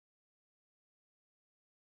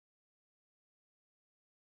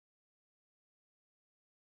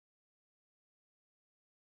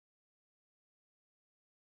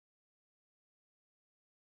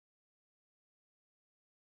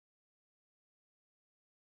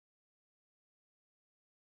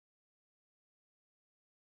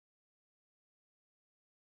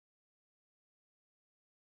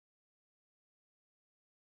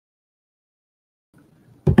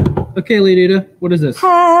Okay, Leadita, what is this?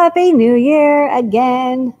 Happy New Year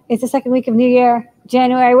again. It's the second week of New Year,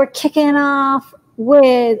 January. We're kicking off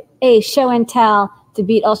with a show and tell to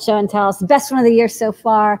beat all show and tells. The best one of the year so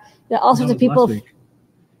far. There are all sorts of people.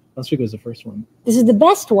 Last week was the first one. This is the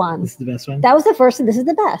best one. This is the best one? That was the first, and this is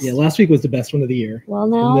the best. Yeah, last week was the best one of the year. Well,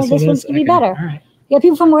 now this one's going to be okay. better. All right. You got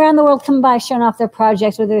people from around the world coming by showing off their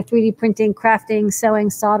projects, whether they're 3D printing, crafting, sewing,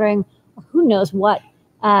 soldering, or who knows what.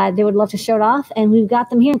 They would love to show it off, and we've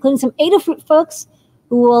got them here, including some Adafruit folks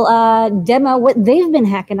who will demo what they've been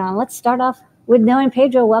hacking on. Let's start off with Noah and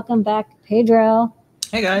Pedro. Welcome back, Pedro.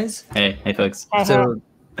 Hey, guys. Hey folks. Hey, So,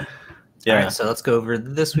 Yeah. all right, so let's go over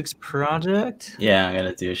this week's project. Yeah, I'm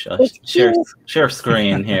gonna do share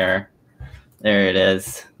screen here. There it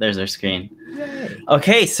is. There's our screen. Yay.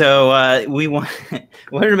 Okay, so we wanted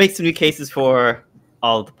to make some new cases for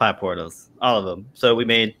all of the Pi portals, all of them. So we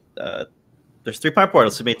made there's 3 Pi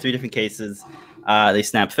portals. So we made 3 different cases. They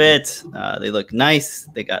snap fit. They look nice.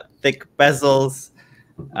 They got thick bezels,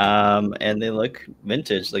 and they look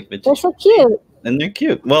vintage, like vintage. They're so cute. And they're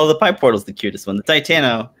cute. Well, the Pi portal's the cutest one. The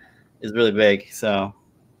Titano is really big, so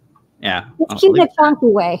yeah. It's cute in a chunky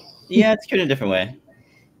way. Yeah, it's cute in a different way.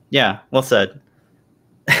 Yeah, well said.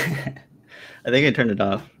 I think I turned it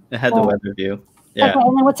off. It had the weather view. Yeah. Okay,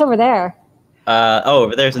 and then what's over there?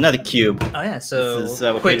 Oh, there's another cube. Oh, yeah, so This is,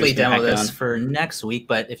 what quickly Pedro's been demo hacking this on. for next week,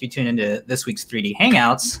 but if you tune into this week's 3D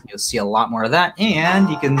Hangouts, you'll see a lot more of that, and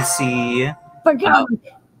you can see...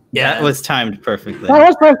 Yeah, That was timed perfectly. That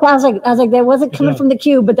was perfect. I was like, that wasn't coming from the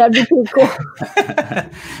cube, but that'd be pretty cool.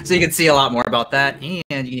 so you can see a lot more about that, and you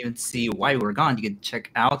can even see why we were gone. You can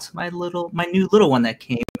check out my new little one that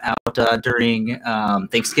came out during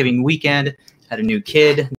Thanksgiving weekend. Had a new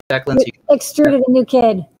kid, Declan. So Extruded a new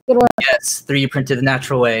kid. Good work. yes, 3D printed the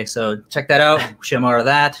natural way. So check that out. Show more of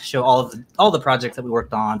that. Show all the projects that we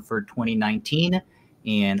worked on for 2019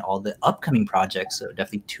 and all the upcoming projects. So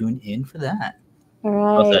definitely tune in for that. All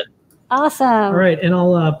Well right. said. Awesome. All right, and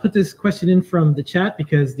I'll put this question in from the chat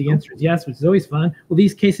because the answer is yes, which is always fun. Will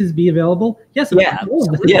these cases be available? Yes. Yeah,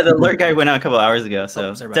 yeah. The alert guide went out a couple hours ago,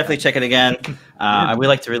 so sorry about definitely that. check it again. We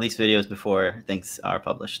like to release videos before things are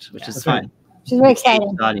published, which is that's right. fine. She's very excited.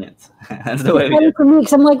 Audience. That's the way we do Excited for me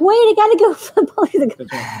because I'm like, wait, I gotta go for the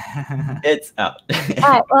it. It's out. All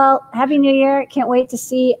right. Well, happy New Year! Can't wait to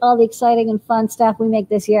see all the exciting and fun stuff we make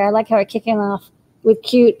this year. I like how we're kicking off with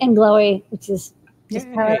cute and glowy, which is just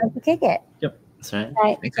how I like to kick it. That's right. All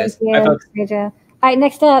right. Thanks, guys. Thank you, Bye, folks. Pedro. All right.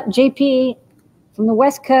 Next up, JP from the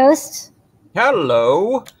West Coast.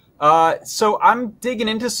 Hello. So I'm digging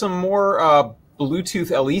into some more Bluetooth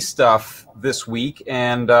LE stuff this week,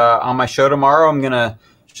 and on my show tomorrow, I'm gonna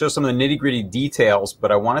show some of the nitty-gritty details.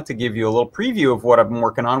 But I wanted to give you a little preview of what I've been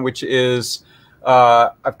working on, which is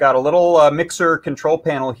I've got a little mixer control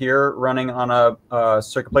panel here running on a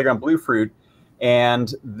Circuit Playground Bluefruit,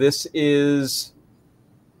 and this is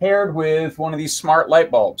paired with one of these smart light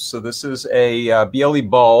bulbs. So this is a BLE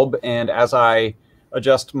bulb, and as I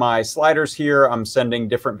adjust my sliders here, I'm sending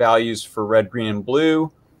different values for red, green, and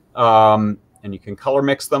blue, and you can color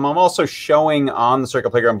mix them. I'm also showing on the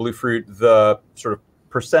Circuit Playground Bluefruit the sort of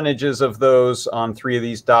percentages of those on 3 of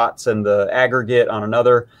these dots and the aggregate on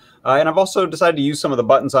another. And I've also decided to use some of the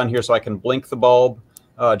buttons on here so I can blink the bulb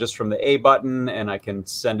just from the A button, and I can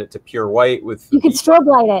send it to pure white with... You could strobe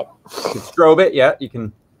light it. You can strobe it, yeah, you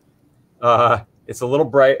can... it's a little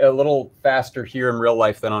bright, a little faster here in real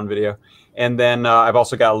life than on video. And then I've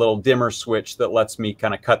also got a little dimmer switch that lets me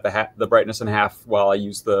kind of cut the brightness in half while I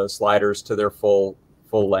use the sliders to their full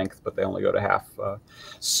length, but they only go to half.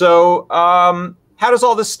 So how does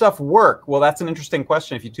all this stuff work? Well, that's an interesting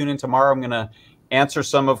question. If you tune in tomorrow, I'm going to answer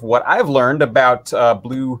some of what I've learned about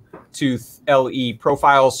Bluetooth LE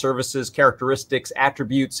profiles, services, characteristics,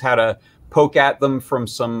 attributes, how to poke at them from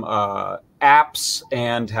some apps,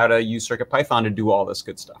 and how to use CircuitPython to do all this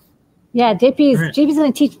good stuff. Yeah, JP's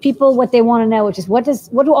going to teach people what they want to know, which is what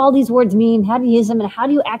do all these words mean? How to use them, and how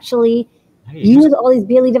do you actually use all these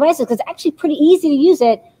BLE devices? Because it's actually pretty easy to use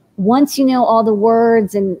it once you know all the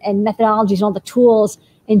words and methodologies and all the tools.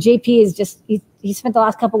 And JP is just he spent the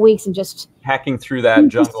last couple of weeks and just hacking through that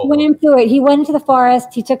jungle. Swam through it. He went into the forest.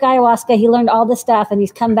 He took ayahuasca. He learned all this stuff, and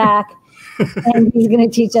he's come back, and he's going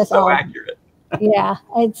to teach us all. So accurate. Yeah,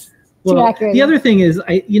 it's Well, too accurate. the other thing is,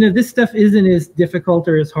 this stuff isn't as difficult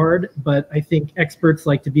or as hard, but I think experts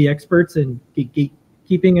like to be experts, and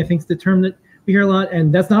gatekeeping, I think, is the term that we hear a lot,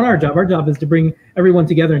 and that's not our job. Our job is to bring everyone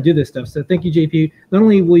together and do this stuff. So thank you, JP. Not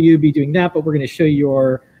only will you be doing that, but we're going to show you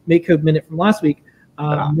your MakeCode Minute from last week.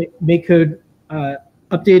 MakeCode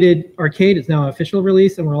updated Arcade is now an official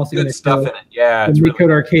release, and we're also going to show in it. Yeah, the MakeCode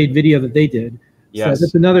Arcade video that they did. Yes. So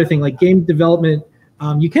that's another thing, like game development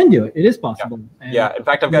you can do it. It is possible. Yeah. In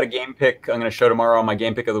fact, I've got a game pick I'm going to show tomorrow on my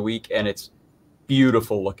game pick of the week, and it's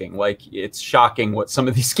beautiful looking. Like, it's shocking what some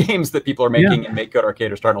of these games that people are making and Make Code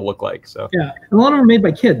Arcade are starting to look like. So yeah, and a lot of them are made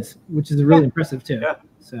by kids, which is really impressive too. Yeah,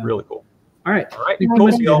 so really cool. All right,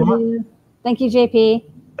 Cool. See you all tomorrow. Thank you, JP.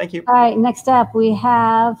 Thank you. All right, next up we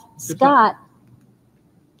have Scott.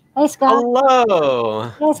 Hey, Scott. Hello.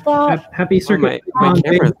 Hey, Scott. Happy Circuit my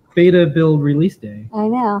camera. beta build release day. I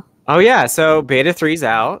know. Oh yeah, so beta 3's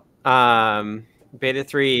out. Beta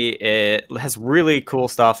 3, it has really cool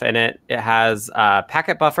stuff in it. It has a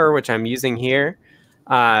packet buffer, which I'm using here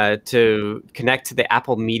to connect to the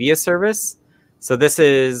Apple Media Service. So this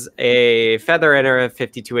is a Feather Enter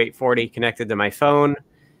 52840 connected to my phone,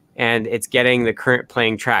 and it's getting the current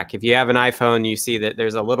playing track. If you have an iPhone, you see that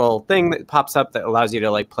there's a little thing that pops up that allows you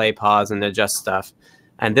to like play, pause, and adjust stuff.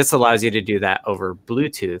 And this allows you to do that over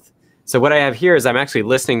Bluetooth. So what I have here is I'm actually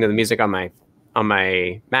listening to the music on my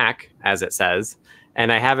Mac, as it says,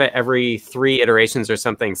 and I have it every 3 iterations or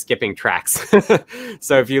something skipping tracks.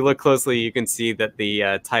 So if you look closely, you can see that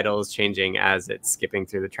the title is changing as it's skipping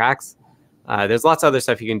through the tracks. There's lots of other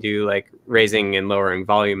stuff you can do, like raising and lowering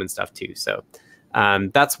volume and stuff too. So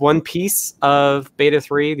that's one piece of beta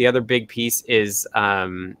 3. The other big piece is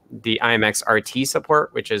the IMX RT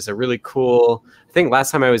support, which is a really cool. I think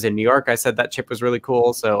last time I was in New York, I said that chip was really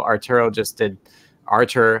cool. So Arturo just got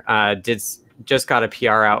a PR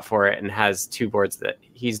out for it and has 2 boards that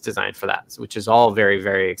he's designed for that, which is all very,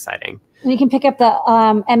 very exciting. And you can pick up the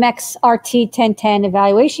MX RT 1010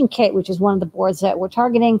 evaluation kit, which is one of the boards that we're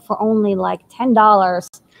targeting for only like $10.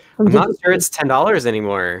 I'm not sure it's $10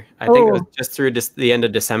 anymore. I think it was just through the end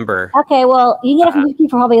of December. Okay, well, you can get it from DP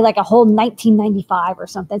for probably like a whole $19.95 or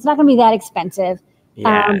something. It's not going to be that expensive.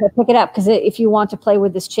 Yeah. But pick it up, because if you want to play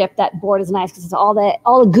with this chip, that board is nice because it's all the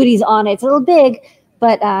goodies on it. It's a little big,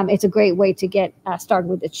 but it's a great way to get started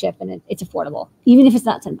with the chip, and it's affordable, even if it's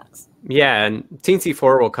not $10. Yeah, and Teensy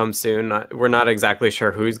 4 will come soon. We're not exactly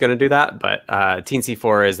sure who's going to do that, but Teensy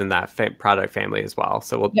 4 is in that product family as well,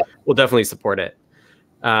 so we'll definitely support it.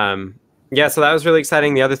 Yeah, so that was really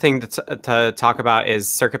exciting. The other thing to talk about is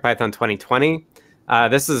CircuitPython 2020.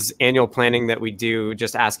 This is annual planning that we do,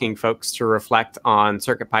 just asking folks to reflect on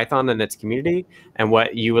CircuitPython and its community and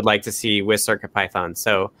what you would like to see with CircuitPython.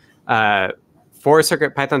 So for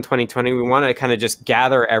CircuitPython 2020, we want to kind of just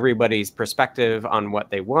gather everybody's perspective on what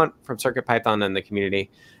they want from CircuitPython and the community.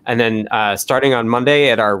 And then starting on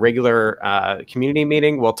Monday at our regular community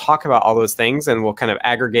meeting, we'll talk about all those things, and we'll kind of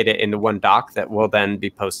aggregate it into one doc that will then be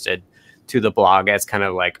posted to the blog as kind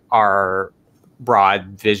of like our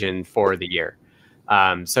broad vision for the year.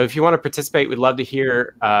 So if you want to participate, we'd love to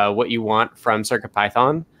hear what you want from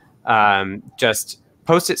CircuitPython. Just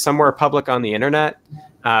post it somewhere public on the internet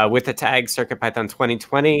with the tag CircuitPython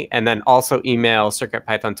 2020, and then also email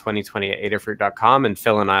circuitpython2020@adafruit.com, and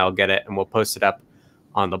Phil and I will get it, and we'll post it up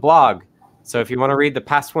on the blog. So if you want to read the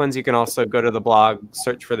past ones, you can also go to the blog,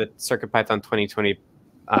 search for the CircuitPython 2020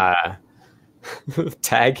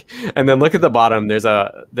 tag, and then look at the bottom. There's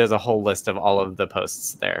a whole list of all of the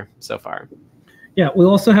posts there so far. Yeah, we'll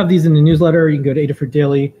also have these in the newsletter. You can go to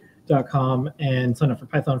adafruitdaily.com and sign up for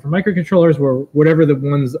Python for microcontrollers, where whatever the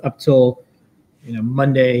ones up till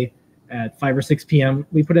Monday at 5 or 6 p.m.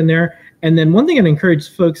 we put in there. And then one thing I'd encourage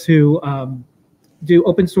folks who do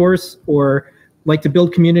open source or like to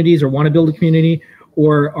build communities or want to build a community,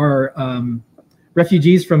 or are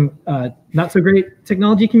refugees from not so great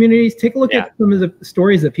technology communities, take a look at some of the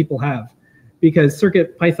stories that people have, because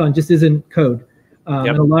CircuitPython just isn't code.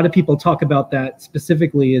 And a lot of people talk about that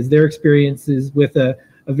specifically as their experiences with a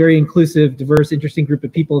very inclusive, diverse, interesting group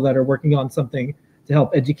of people that are working on something to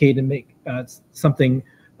help educate and make something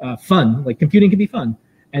fun. Like computing can be fun.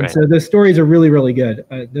 And so those stories are really, really good.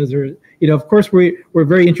 Those are, of course, we're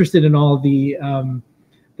very interested in all the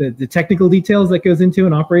technical details that goes into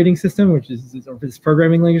an operating system, which is this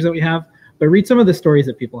programming language that we have. But read some of the stories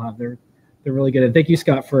that people have. They're really good. And thank you,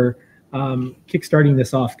 Scott, for kickstarting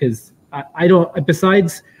this off, because I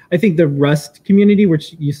think the Rust community,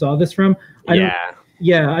 which you saw this from, I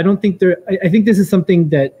don't think I think this is something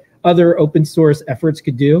that other open source efforts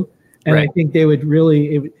could do. And I think they would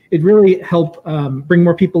really, it really help bring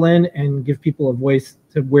more people in and give people a voice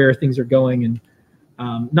to where things are going. And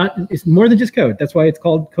it's more than just code. That's why it's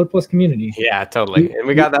called Code Plus Community. Yeah, totally. And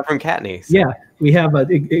we got that from Kattni. So. Yeah, we have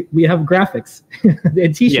graphics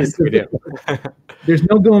and t-shirts. Yes, we do. There's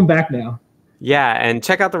no going back now. Yeah, and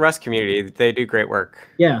check out the Rust community. They do great work.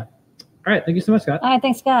 Yeah. All right. Thank you so much, Scott. All right.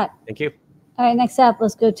 Thanks, Scott. Thank you. All right. Next up,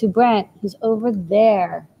 let's go to Brent, who's over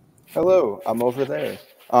there. Hello. I'm over there.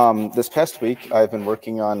 This past week, I've been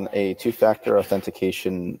working on a 2-factor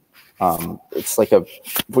authentication It's like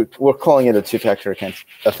we're calling it a two-factor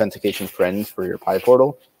authentication friend for your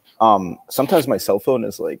PyPortal. Sometimes my cell phone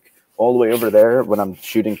is like all the way over there when I'm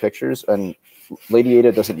shooting pictures, and Lady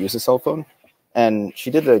Ada doesn't use a cell phone. And she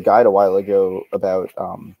did a guide a while ago about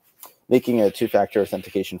making a two-factor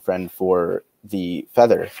authentication friend for the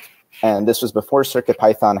Feather. And this was before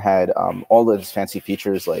CircuitPython had all those fancy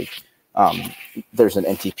features like there's an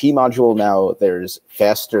NTP module now, there's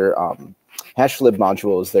faster HashLib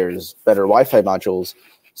modules, there's better Wi-Fi modules.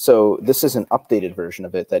 So this is an updated version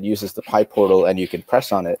of it that uses the PyPortal, and you can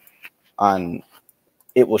press on it.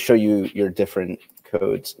 It will show you your different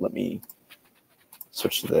codes. Let me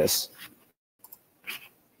switch to this.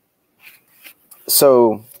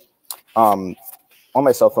 So on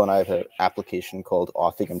my cell phone, I have an application called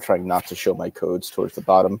Authing. I'm trying not to show my codes towards the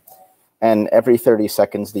bottom. And every 30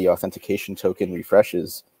 seconds, the authentication token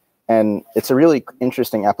refreshes. And it's a really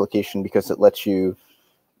interesting application because it lets you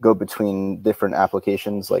go between different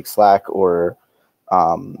applications like Slack or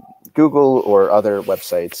Google or other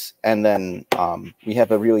websites. And then we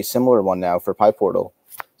have a really similar one now for PyPortal.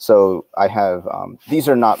 So I have, these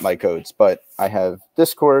are not my codes, but I have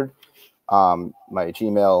Discord, my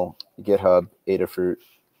Gmail, GitHub, Adafruit,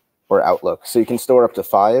 or Outlook. So you can store up to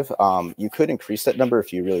 5. You could increase that number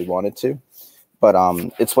if you really wanted to, but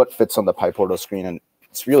it's what fits on the PyPortal screen, and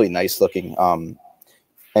it's really nice looking.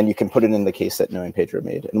 And you can put it in the case that Noe and Pedro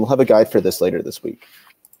made. And we'll have a guide for this later this week.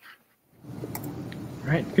 All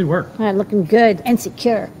right, good work. All right, looking good and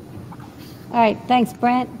secure. All right, thanks,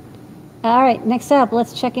 Brent. All right, next up,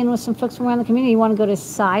 let's check in with some folks from around the community. You want to go to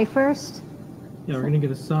Sai first? Yeah, we're going to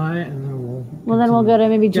get a Sai, and then we'll... Well, then we'll go to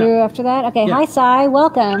maybe Drew after that. Okay, hi, Sai.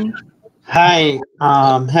 Welcome. Hi.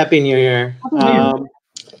 Happy New Year. Happy New Year.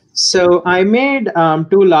 So I made 2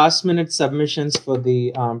 last-minute submissions for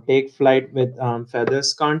the Take Flight with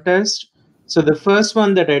Feathers contest. So the first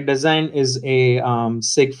one that I designed is a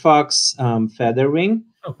Sigfox feather wing.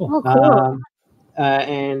 Oh, cool. Oh, cool.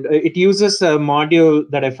 And it uses a module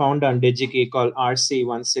that I found on DigiKey called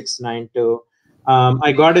RC1692.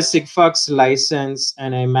 I got a Sigfox license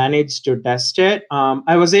and I managed to test it.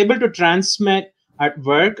 I was able to transmit at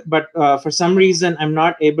work, but for some reason, I'm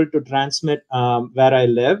not able to transmit where I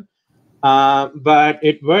live. But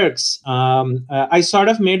it works. I sort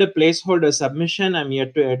of made a placeholder submission. I'm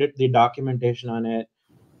yet to edit the documentation on it.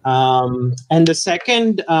 And the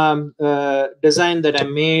second design that I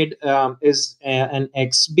made is an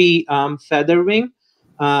XB feather wing.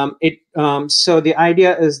 So the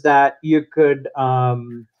idea is that you could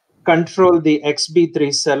control the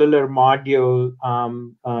XB3 cellular module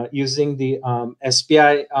using the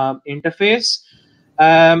SPI interface.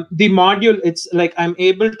 The module, it's like I'm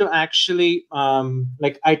able to actually,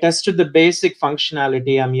 like I tested the basic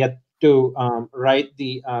functionality. I'm yet to write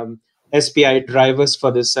the SPI drivers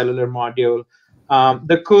for the cellular module.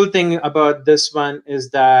 The cool thing about this one is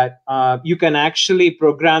that you can actually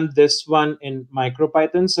program this one in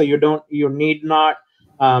MicroPython, so you need not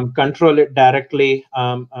control it directly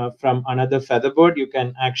from another Featherboard. You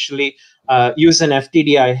can actually use an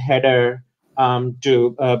FTDI header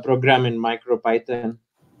to program in MicroPython.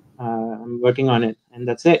 I'm working on it, and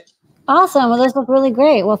that's it. Awesome. Well, those look really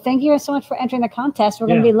great. Well, thank you so much for entering the contest. We're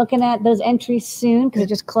going to be looking at those entries soon because it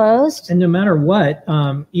just closed. And no matter what,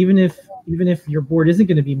 even if your board isn't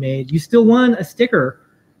going to be made, you still won a sticker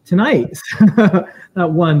tonight.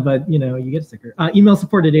 Not one, but you get a sticker. Email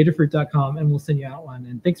support@adafruit.com and we'll send you out one.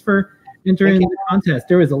 And thanks for entering the contest.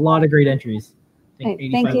 There was a lot of great entries. Thank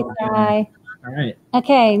you, Sai. All right.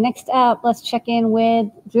 Okay, next up, let's check in with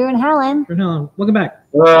Drew and Helen. Drew and Helen, welcome back.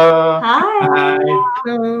 Hi. Hi.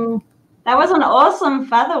 Hello. That was an awesome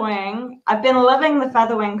featherwing. I've been loving the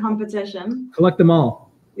featherwing competition. Collect them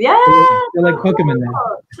all. Yeah. They're like Pokemon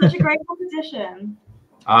now. Such a great competition.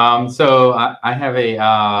 So I have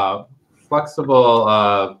a flexible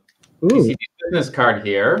PCB business card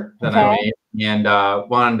here that I made, and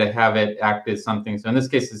wanted to have it act as something. So in this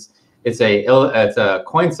case, it's a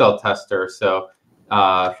coin cell tester. So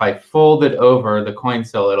if I fold it over the coin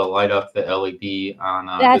cell, it'll light up the LED on.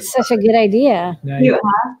 That's such a good idea.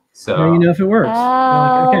 So now you know if it works.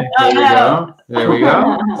 Okay. There we go. There we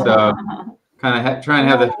go. So kind of try and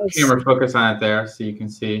have the camera focus on it there, so you can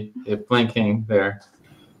see it blinking there.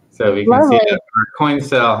 So we can see that our coin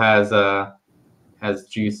cell has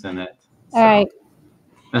juice in it. So. All right.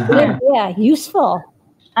 Yeah, useful.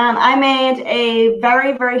 I made a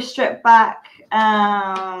very, very stripped back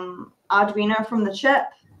Arduino from the chip.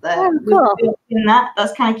 Cool.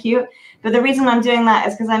 That's kind of cute. But the reason I'm doing that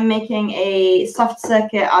is because I'm making a soft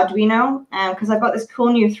circuit Arduino, because I've got this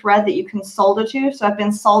cool new thread that you can solder to. So I've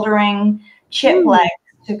been soldering chip legs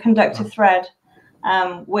to conduct a thread.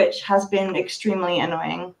 which has been extremely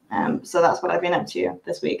annoying. So that's what I've been up to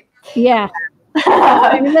this week. Yeah.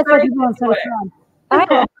 I mean, that's what people want to fun. All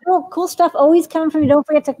right, cool stuff. Always coming from you. Don't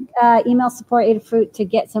forget to email support Adafruit to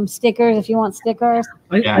get some stickers if you want stickers.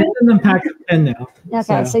 I send them packs of 10 now.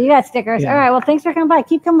 Okay, so you got stickers. Yeah. All right, well, thanks for coming by.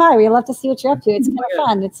 Keep coming by. We love to see what you're up to. It's kind of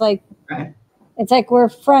fun. It's like we're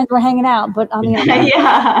friends. We're hanging out, but on the internet.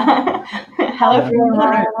 Yeah. Hello, everyone.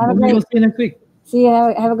 Have a great. We'll see you next week. See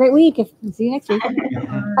you. Have a great week. See you next week.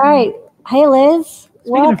 All right. Hey, Liz.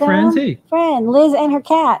 Speaking of friends, hey. Friend, Liz and her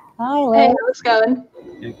cat. Hi, Liz. Hey, how's it going?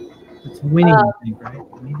 It's Winnie, I think, right?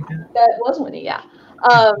 That was Winnie, yeah.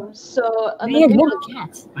 So you know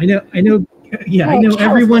cats. I know. Yeah, I know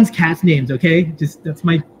everyone's cat's names. Okay, just that's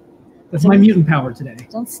my mutant power today.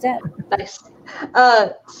 Don't step. Nice.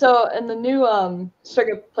 So in the new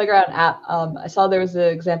Circuit Playground app, I saw there was an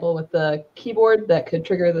example with the keyboard that could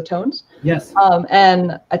trigger the tones. Yes.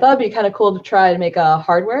 And I thought it'd be kind of cool to try to make a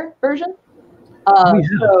hardware version. Yeah.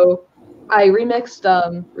 So I remixed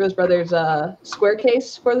Rose Brothers' square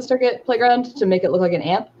case for the Circuit Playground to make it look like an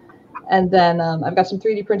amp. And then I've got some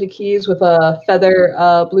 3D printed keys with a feather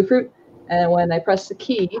Bluefruit. And when I press the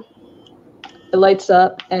key, it lights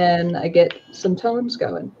up and I get some tones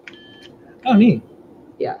going. Oh, neat.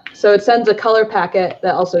 Yeah. So it sends a color packet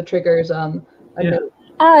that also triggers a note.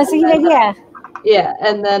 Oh, that's a good idea. Yeah,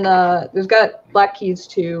 and then there's got black keys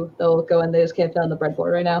too. They'll go in. They just can't fit on the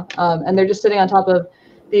breadboard right now. And they're just sitting on top of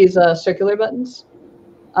these circular buttons.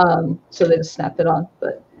 So they just snap it on.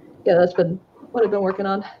 But yeah, that's been what I've been working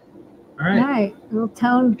on. All right. All right. Little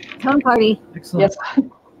tone party. Excellent. Yes.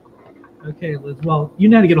 Okay, Liz. Well, you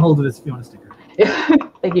know how to get a hold of this if you want a sticker. Yeah.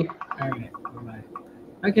 Thank you. All right.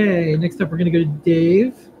 Bye-bye. Okay, next up we're going to go to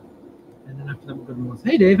Dave. And then after that we'll go to Melissa.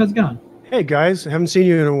 Hey, Dave. How's it going? Hey, guys. I haven't seen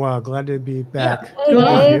you in a while. Glad to be back. Hey,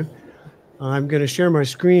 Dave. I'm going to share my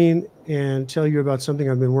screen and tell you about something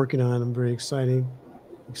I've been working on. I'm very excited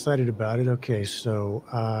about it. Okay, so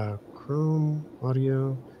Chrome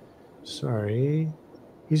audio. Sorry.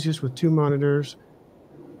 He's just with 2 monitors.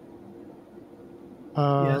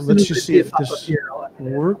 Let's just see if this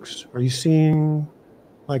works. Are you seeing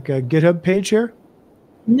like a GitHub page here?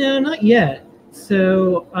 No, not yet.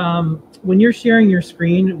 So when you're sharing your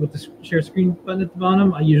screen with the share screen button at the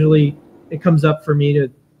bottom, it comes up for me to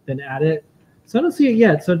then add it. So I don't see it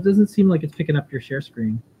yet. So it doesn't seem like it's picking up your share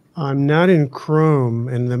screen. I'm not in Chrome,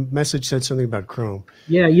 and the message said something about Chrome.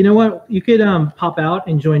 Yeah, you know what? You could pop out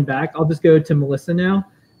and join back. I'll just go to Melissa now.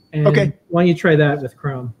 And okay. Why don't you try that with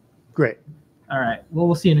Chrome? Great. All right. Well,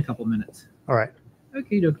 we'll see you in a couple minutes. All right.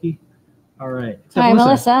 Okie dokie. All right. So hi,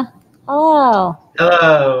 Melissa. Hello.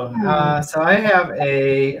 Hello. So I have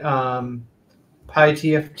a Pi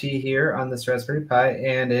TFT here on this Raspberry Pi,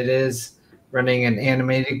 and it is running an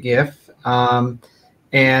animated GIF.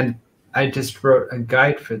 And I just wrote a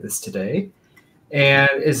guide for this today. And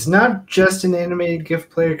it's not just an animated GIF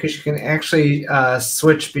player because you can actually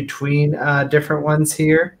switch between different ones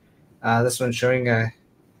here. This one's showing a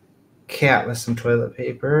cat with some toilet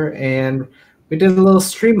paper. And we did a little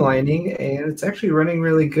streamlining, and it's actually running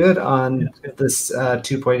really good on this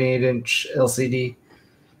 2.8-inch LCD.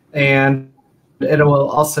 And it will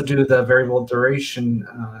also do the variable duration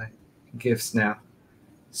GIFs now.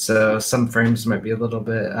 So some frames might be a little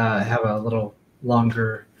bit, have a little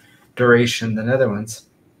longer duration than other ones.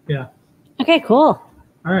 Yeah. Okay, cool.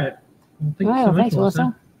 All right. Well, thank you so much, thanks,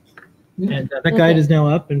 Melissa. And that guide is now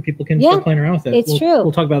up, and people can start playing around with it. It's true.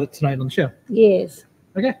 We'll talk about it tonight on the show. Yes.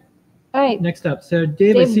 Okay. All right. Next up. So,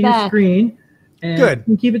 Dave, I see your screen. And good. You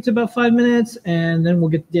can keep it to about 5 minutes, and then we'll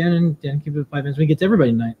get Dan, and Dan keep it 5 minutes. We get to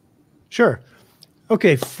everybody tonight. Sure.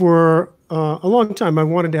 Okay. For a long time, I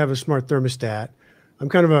wanted to have a smart thermostat. I'm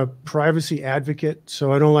kind of a privacy advocate,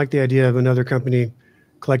 so I don't like the idea of another company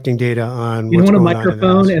collecting data on. You don't want a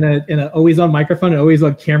microphone and a always-on microphone and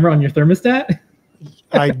always-on camera on your thermostat?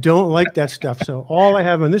 I don't like that stuff. So all I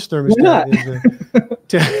have on this thermostat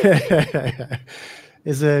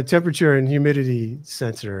is a temperature and humidity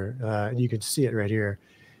sensor. You can see it right here.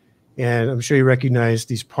 And I'm sure you recognize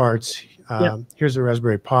these parts. Here's a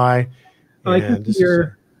Raspberry Pi. Oh, I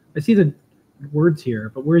see the words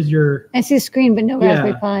here, but where's your... I see a screen, but no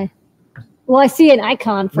Raspberry Pi. Well, I see an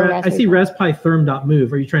icon for Raspberry I see Raspberry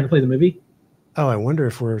Therm.move. Are you trying to play the movie? Oh, I wonder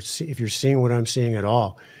if you're seeing what I'm seeing at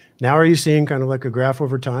all. Now, are you seeing kind of like a graph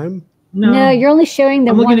over time? No, you're only showing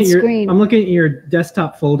the one screen. I'm looking at your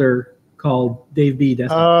desktop folder called Dave B.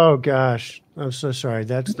 Desktop. Oh gosh, I'm so sorry.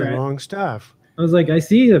 That's the wrong stuff. I was like, I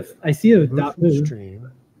see a dot move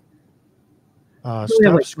stream. We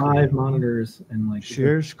have like 5 monitors and like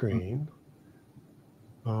share screen.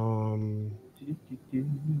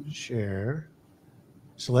 Share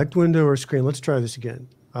Select window or screen. Let's try this again.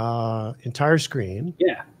 Entire screen.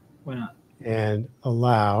 Yeah, why not? And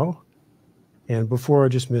allow. And before I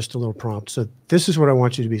just missed a little prompt. So this is what I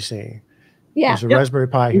want you to be seeing. Yeah. There's a Raspberry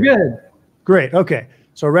Pi here. Good. Great. Okay.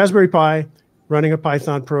 So a Raspberry Pi running a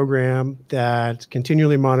Python program that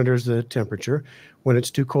continually monitors the temperature. When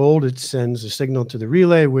it's too cold, it sends a signal to the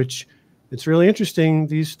relay, which it's really interesting.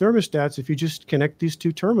 These thermostats, if you just connect these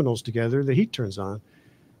two terminals together, the heat turns on.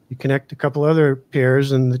 You connect a couple other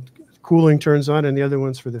pairs and the cooling turns on and the other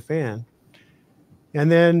one's for the fan.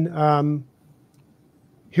 And then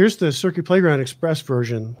here's the Circuit Playground Express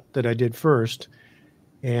version that I did first.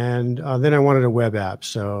 And then I wanted a web app.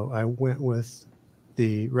 So I went with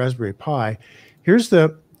the Raspberry Pi. Here's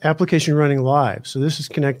the application running live. So this is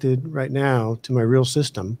connected right now to my real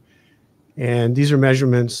system. And these are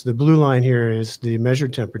measurements. The blue line here is the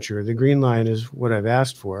measured temperature. The green line is what I've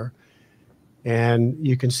asked for. And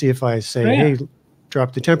you can see if I say, hey,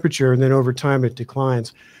 drop the temperature, and then over time it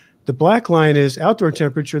declines. The black line is outdoor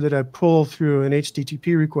temperature that I pull through an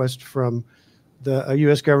HTTP request from a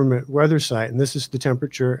U.S. government weather site. And this is the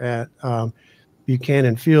temperature at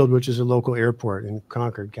Buchanan Field, which is a local airport in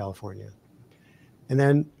Concord, California. And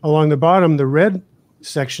then along the bottom, the red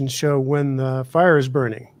sections show when the fire is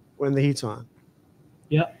burning, when the heat's on.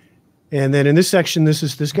 Yeah. And then in this section, this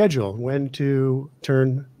is the schedule, when to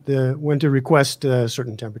request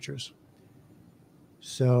certain temperatures.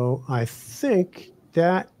 So I think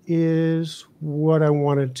that is what I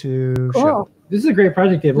wanted to show. This is a great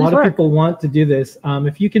project, Dave. A lot of people want to do this.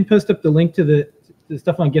 If you can post up the link to the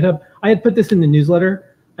stuff on GitHub, I had put this in the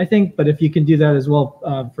newsletter, I think, but if you can do that as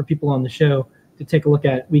well for people on the show to take a look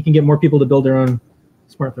at, we can get more people to build their own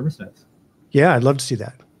smart thermostats. Yeah, I'd love to see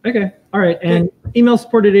that. Okay. All right. And email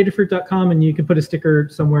support@adafruit.com, and you can put a sticker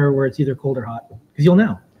somewhere where it's either cold or hot, because you'll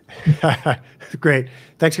know. Great.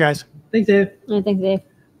 Thanks, guys. Thanks, Dave. Yeah, thanks, Dave.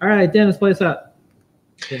 All right, Dennis, play us out.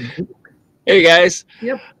 Hey, guys.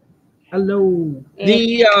 Yep. Hello.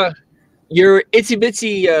 The your itsy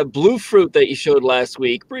bitsy blue fruit that you showed last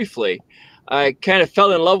week, briefly, I kind of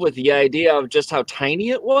fell in love with the idea of just how tiny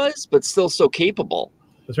it was, but still so capable.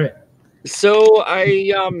 That's right. So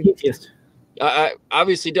I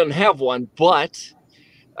obviously don't have one, but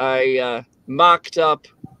I mocked up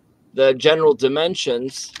the general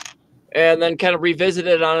dimensions and then kind of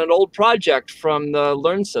revisited on an old project from the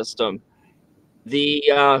Learn system.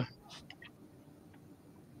 The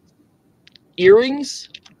earrings.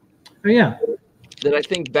 Oh, yeah. That I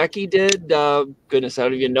think Becky did. Goodness, I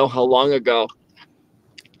don't even know how long ago.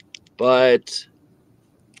 But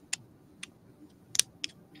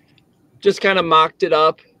just kind of mocked it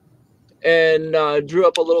up and drew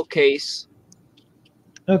up a little case.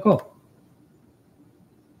 Oh, cool.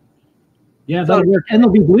 Yeah, that'll work. And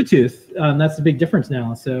there'll be Bluetooth. That's the big difference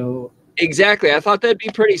now. So exactly. I thought that'd be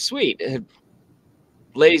pretty sweet.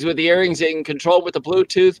 Ladies with the earrings, they can control with the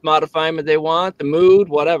Bluetooth, modify them if they want, the mood,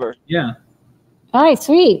 whatever. Yeah. All right,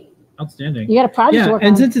 sweet. Outstanding. You got a project to work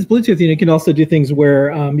and on. since it's Bluetooth, you can also do things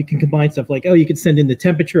where you can combine stuff like, you could send in the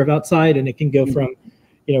temperature of outside, and it can go from,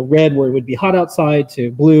 red where it would be hot outside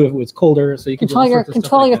to blue if it was colder. So you can control your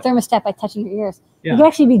thermostat by touching your ears. Yeah. You can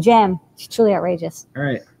actually be jam. It's truly outrageous. All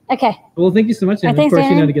right. Okay. Well, thank you so much. And thanks, of course,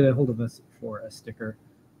 Aaron. you know to get a hold of us for a sticker.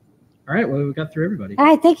 All right. Well, we got through everybody. All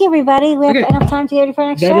right. Thank you, everybody. We have enough time to get ready for our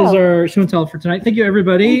next show. That is our show and tell for tonight. Thank you,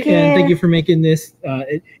 everybody. And thank you for making this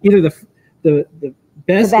either the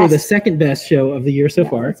best or the second best show of the year so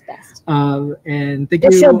far. And thank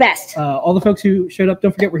you, show best. All the folks who showed up.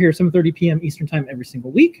 Don't forget, we're here 7:30 p.m. Eastern time every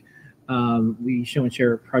single week. We show and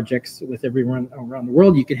share projects with everyone around the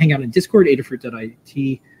world. You can hang out in Discord,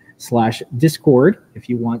 adafruit.it/Discord, if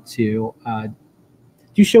you want to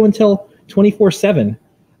do show and tell 24/7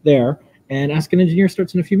 there. And Ask an Engineer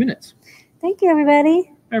starts in a few minutes. Thank you,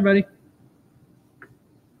 everybody. Hi, everybody.